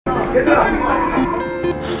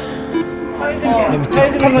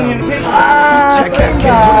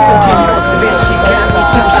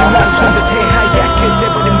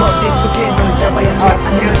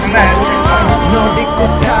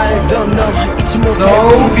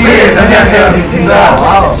안녕하세요, 빅스입니다.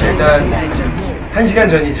 와우. 일단 1시간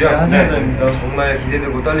전이죠. 네, 1시간 전입니다. 정말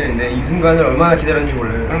기대되고 떨리는데 이 순간을 얼마나 기다렸는지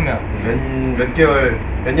몰라요. 그럼요. 몇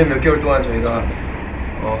년 몇 개월 동안 저희가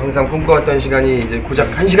항상 꿈꿔왔던 시간이 이제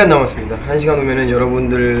고작 1시간 남았습니다. 1시간 후면은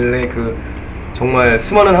여러분들의 그 정말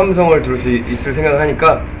수많은 함성을 들을 수 있을 생각을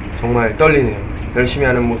하니까 정말 떨리네요. 열심히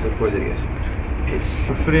하는 모습 보여드리겠습니다. 피스.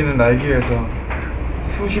 독수리는 날기 위해서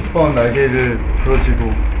수십 번 날개를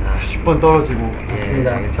부러지고 수십 번 떨어지고.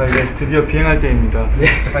 맞습니다. 자, 이제 드디어 비행할 때입니다.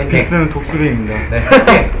 비스는 독수리입니다. 네.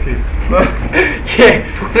 비스. 예,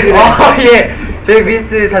 독수리. 예. 저희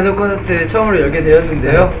비스트 단독 콘서트 처음으로 열게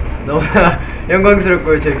되었는데요. 너무나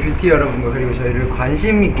영광스럽고요. 저희 뷰티 여러분과 그리고 저희를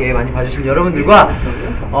관심 있게 많이 봐주신 여러분들과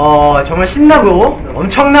정말 신나고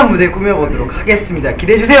엄청난 무대 꾸며보도록 하겠습니다.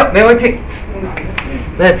 기대해 주세요. 네, 화이팅.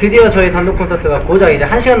 네, 드디어 저희 단독 콘서트가 고작 이제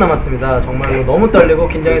 1시간 남았습니다. 정말로 너무 떨리고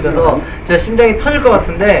긴장이 돼서 제 심장이 터질 것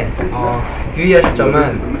같은데 유의하실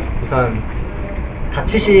점은 우선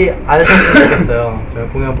다치지 않으셨으면 좋겠어요. 저희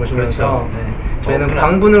공연 보시면서. 그렇죠. 네. 저희는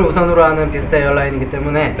광분을 우선으로 하는 비스트 에어라인이기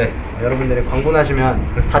때문에 네. 여러분들이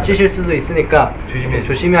광분하시면 다치실 수도 있으니까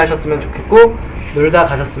조심히 하셨으면 좋겠고 놀다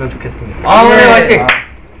가셨으면 좋겠습니다. 네, 화이팅!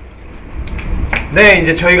 네,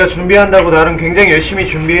 이제 저희가 준비한다고 나름 굉장히 열심히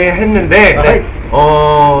준비했는데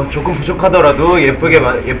조금 부족하더라도 예쁘게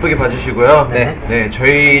봐주시고요. 네,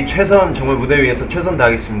 저희 최선, 정말 무대 위에서 최선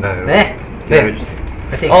다하겠습니다. 여러분. 네,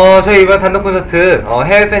 기다려주세요. 저희 이번 단독 콘서트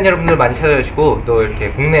해외 팬 여러분들 많이 찾아주시고 또 이렇게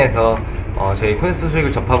국내에서 저희 콘서트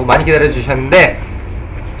소식을 접하고 많이 기다려 주셨는데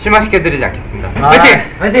실망시켜드리지 않겠습니다. 화이팅!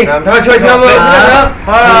 화이팅! 그럼 다 같이 화이팅 한번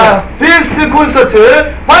해보자고요. 비스트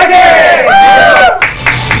콘서트 화이팅!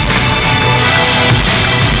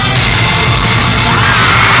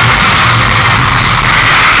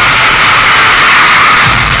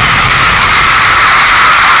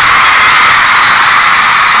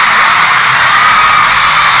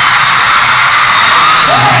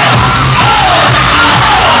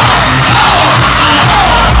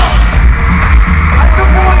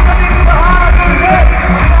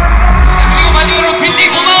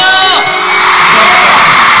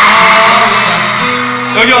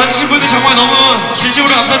 여기 와주신 분들 정말 너무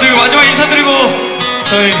진심으로 감사드리고 마지막 인사드리고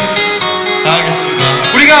저희 나가겠습니다.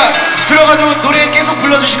 우리가 들어가도 노래 계속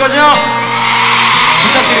불러주실 거죠?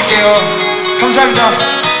 부탁드릴게요. 감사합니다.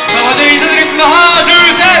 자, 마지막 인사드리겠습니다. 하나, 둘,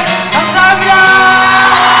 셋! 감사합니다!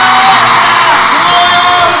 고마워요!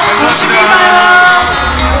 조심히 가요!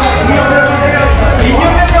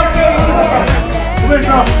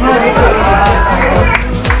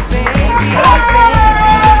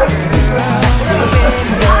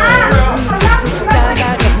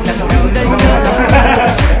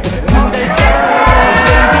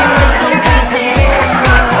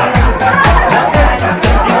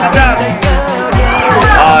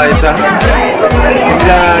 일단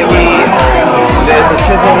굉장히 무대에서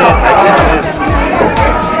최선을 다했는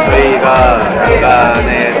저희가 약간의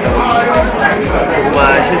조그만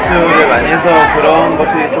실수를 많이 해서 그런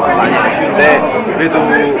것들이 조금 많이 아쉬운데 그래도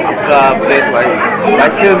아까 무대에서 많이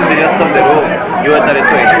말씀드렸던 대로 6월달에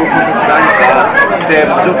또 엑스포 콘서트를 하니까 그때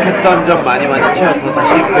부족했던 점 많이 채워서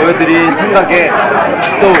다시 보여드릴 생각에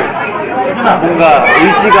또 뭔가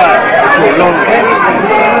의지가 이렇게 올라오는 게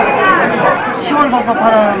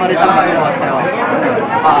시원섭섭하다는 말이 딱 맞는 것 같아요.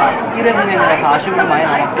 1회 공연이라서 아쉬움도 많이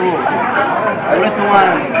남았고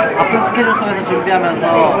오랫동안 바쁜 스케줄 속에서 준비하면서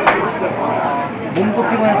몸도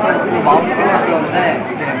피곤했었고 마음도 피곤했었는데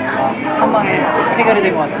이제 한 방에 해결이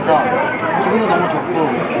된 것 같아서 기분도 너무 좋고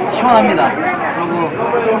시원합니다. 그리고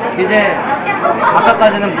이제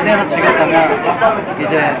아까까지는 무대에서 즐겼다면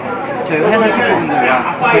이제 저희 회사 식구분들과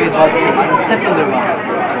저희 도와주신 많은 스태프분들과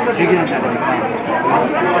즐기는 자리니까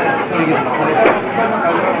즐기도록 하겠습니다.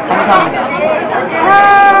 감사합니다.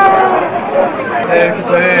 네, 이렇게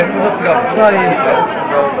저희 콘서트가 무사히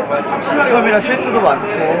마쳤습니다. 처음이라 실수도 많고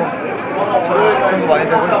저도 걱정도 많이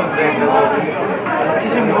되고 있었는데 그래도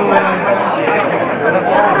다치신 분 없이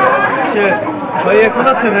사실 저희의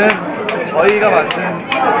콘서트는 저희가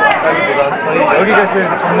만든다기보다 저희 여기 계실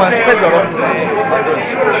정말 스태프 여러분들이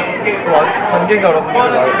만들어주시고 또 와주신 관객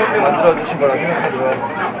여러분들이 만들어주신 거라 생각하고요.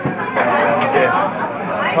 이제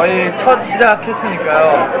저희 첫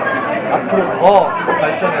시작했으니까요. 앞으로 더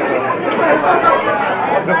발전해서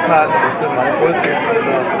완벽한 모습 많이 보여드리겠습니다.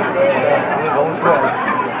 오늘 너무 수고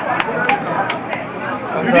많으셨습니다.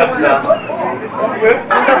 감사합니다.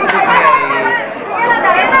 콘서트 중에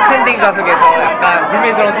스탠딩 좌석에서 약간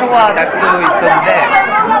불미스러운 사고가 날 수도 있었는데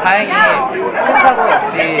다행히 큰 사고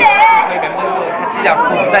없이 저희 멤버들도 다치지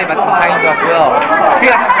않고 무사히 마쳐서 다행인 것 같고요. 그게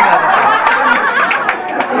가장 중요하던데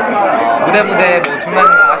무대 뭐 중간에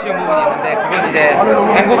아쉬운 부분이 있는데 그건 이제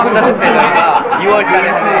앵콜 콘서트 때 저희가 2월달에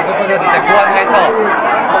하는 앵콜 콘서트 때 보완을 해서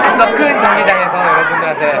좀 더 큰 경기장에서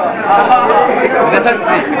여러분들한테 무대 설 수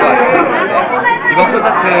있을 것 같습니다. 네. 이번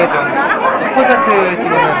콘서트 첫 콘서트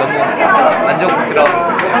치고는 너무 만족스러운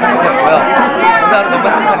콘서트였고요. 오늘 너무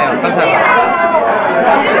행복하네요. 감사합니다.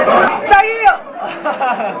 짱이에요!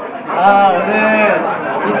 오늘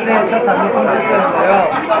비스트의 첫 단독 콘서트였는데요.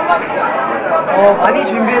 많이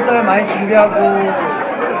준비했다면 많이 준비하고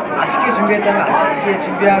아쉽게 준비했다면 아쉽게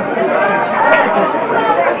준비한 콘서트 첫 콘서트였습니다.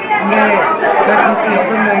 근데 저희 비스트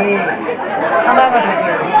 6명이 하나가 돼서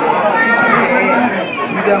이렇게 함께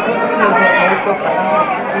준비한 콘서트여서 더욱더 가슴이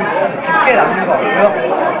깊게 남는 것 같고요.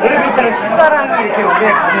 올해비처럼 첫사랑이 이렇게 오래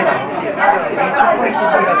가슴에 남듯이 이 첫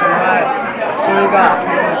콘서트가 정말 저희가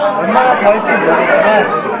얼마나 더 할지 모르겠지만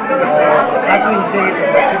가수 인생에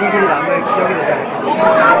정말 길이길이 남을 기억이 되지 않을까.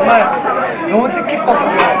 정말 너무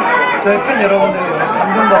뜻깊었고요. 저희 팬 여러분들에게 너무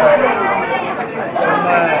감동받았어요. 정말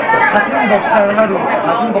가슴 벅찬 하루,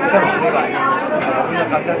 가슴 벅찬 무대가 아니었나 싶습니다. 너무나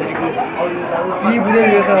감사드리고 이 무대를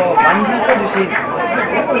위해서 많이 힘써주신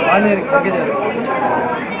많은 관계자 여러분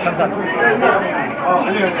감사합니다.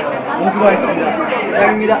 너무 수고하셨습니다.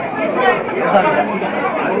 짱입니다. 감사합니다.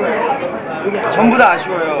 전부 다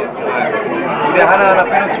아쉬워요. 무대 하나하나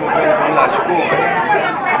빼놓지 못하고 전부 다 아쉽고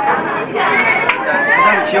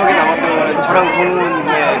가장 기억에 남았던 거는 저랑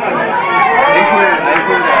동훈의 아이콘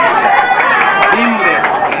메인 무대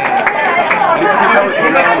리프트 타고 이렇게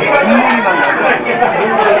올라가는데 눈물이 막 나더라고요.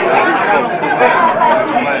 잊을 수가 없었는데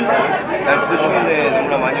정말 날씨도 추운데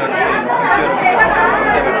너무나 많이 와주신 뷰티 여러분들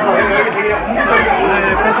감사의 말씀드립니다. 오늘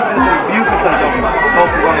콘서트에서 좀 미흡했던 점 더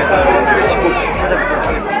보강해서 여러분들 꼭 찾아뵙도록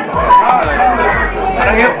하겠습니다. 감사합니다.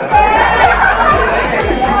 사랑해요.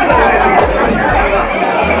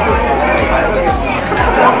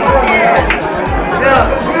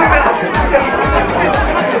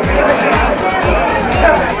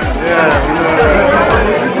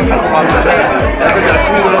 애들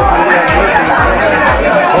열심히 노력하고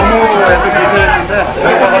너무 애들 고생했는데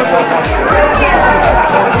결과가 좋아서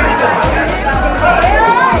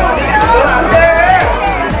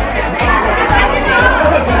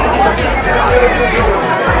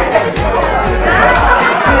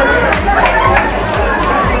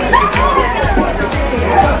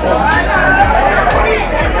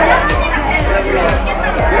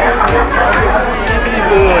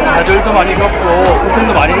좌절도 많이 겪고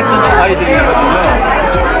고생도 많이 했었던 아이들이거든요.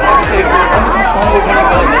 근데 한국 콘서트 하는 걸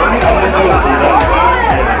보니까 너무 감동스러웠습니다.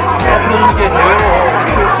 앞으로 이렇게 대회로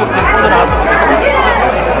쭉 뻗어나갔으면 좋겠습니다.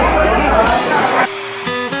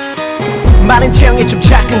 마른 체형에 좀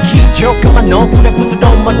작은 키 조금만 너구리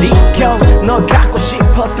부드러운 머리 겨 널 갖고